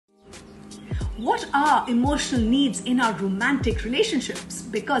What are emotional needs in our romantic relationships?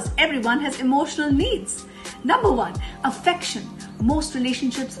 Because everyone has emotional needs. Number one, affection. Most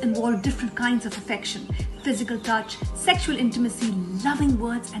relationships involve different kinds of affection: physical touch, sexual intimacy, loving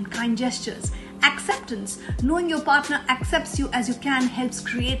words, and kind gestures. Acceptance. Knowing your partner accepts you as you can helps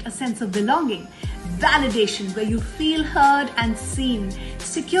create a sense of belonging. Validation, where you feel heard and seen.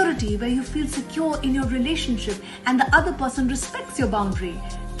 Security, where you feel secure in your relationship and the other person respects your boundary.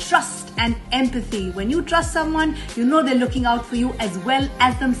 Trust and empathy. When you trust someone, you know they're looking out for you as well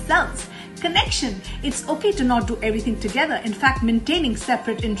as themselves. Connection. It's okay to not do everything together. In fact, maintaining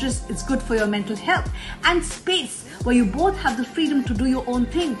separate interests is good for your mental health. And space, where you both have the freedom to do your own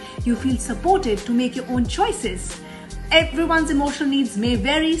thing. You feel supported to make your own choices. Everyone's emotional needs may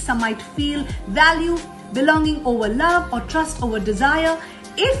vary. Some might feel value, belonging over love, or trust over desire.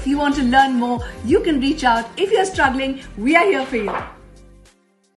 If you want to learn more, you can reach out. If you're struggling, we are here for you.